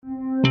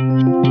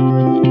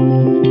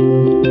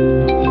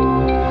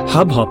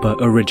Hubhopper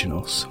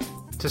Originals.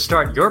 To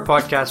start your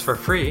podcast for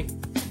free,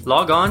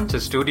 log on to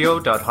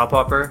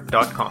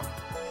studio.hubhopper.com.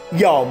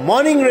 Your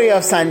morning ray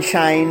of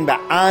sunshine by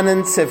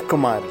Anand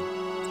Sivkumar.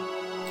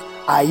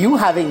 Are you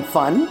having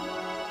fun?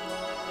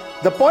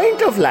 The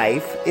point of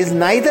life is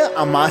neither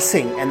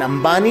amassing an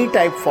Ambani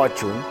type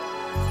fortune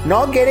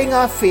nor getting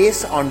our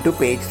face onto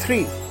page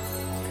 3,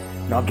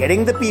 nor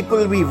getting the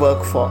people we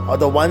work for or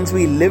the ones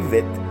we live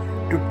with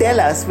to tell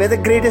us we're the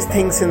greatest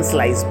thing since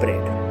sliced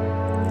bread.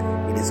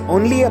 It is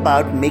only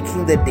about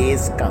making the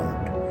days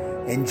count,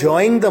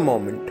 enjoying the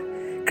moment,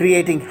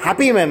 creating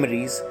happy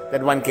memories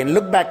that one can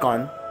look back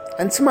on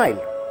and smile.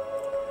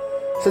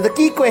 So the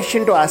key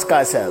question to ask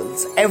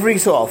ourselves every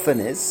so often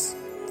is,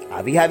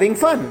 are we having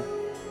fun?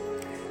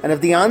 And if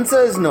the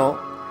answer is no,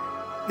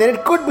 then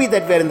it could be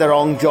that we're in the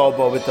wrong job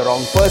or with the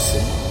wrong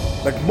person,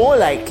 but more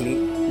likely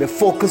we're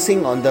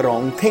focusing on the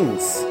wrong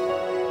things,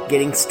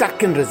 getting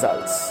stuck in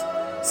results,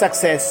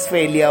 success,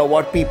 failure,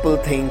 what people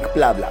think,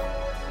 blah blah.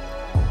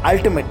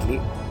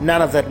 Ultimately,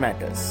 none of that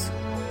matters.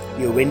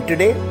 You win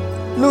today,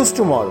 lose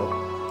tomorrow.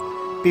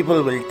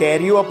 People will tear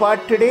you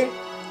apart today,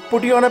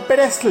 put you on a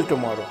pedestal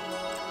tomorrow.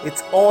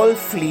 It's all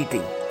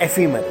fleeting,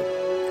 ephemeral.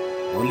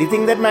 Only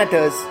thing that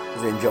matters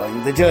is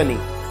enjoying the journey.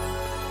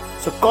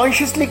 So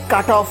consciously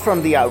cut off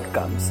from the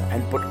outcomes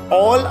and put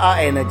all our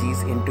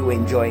energies into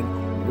enjoying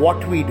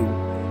what we do,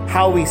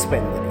 how we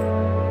spend the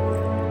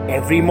day.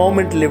 Every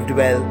moment lived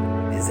well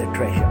is a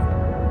treasure.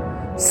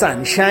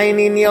 Sunshine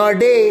in your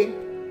day.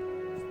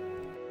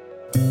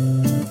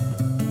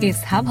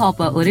 इस Hub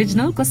Hopper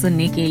original को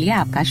सुनने के लिए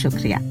आपका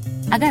शुक्रिया।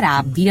 अगर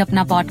आप भी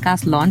अपना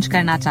पॉडकास्ट लॉन्च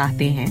करना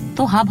चाहते हैं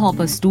तो हब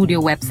हॉपर स्टूडियो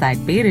वेबसाइट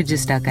पे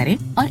रजिस्टर करें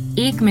और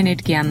 1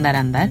 मिनट के अंदर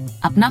अंदर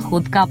अपना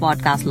खुद का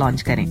पॉडकास्ट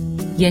लॉन्च करें।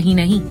 यही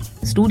नहीं,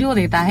 स्टूडियो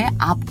देता है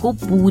आपको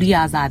पूरी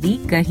आजादी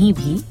कहीं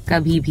भी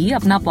कभी भी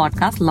अपना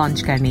पॉडकास्ट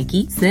लॉन्च करने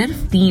की, सिर्फ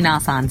 3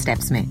 आसान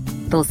स्टेप्स में।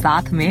 तो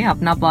साथ में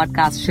अपना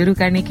पॉडकास्ट शुरू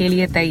करने के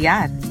लिए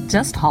तैयार?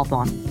 Just hop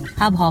on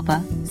Hub Hopper,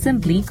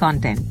 simply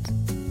content.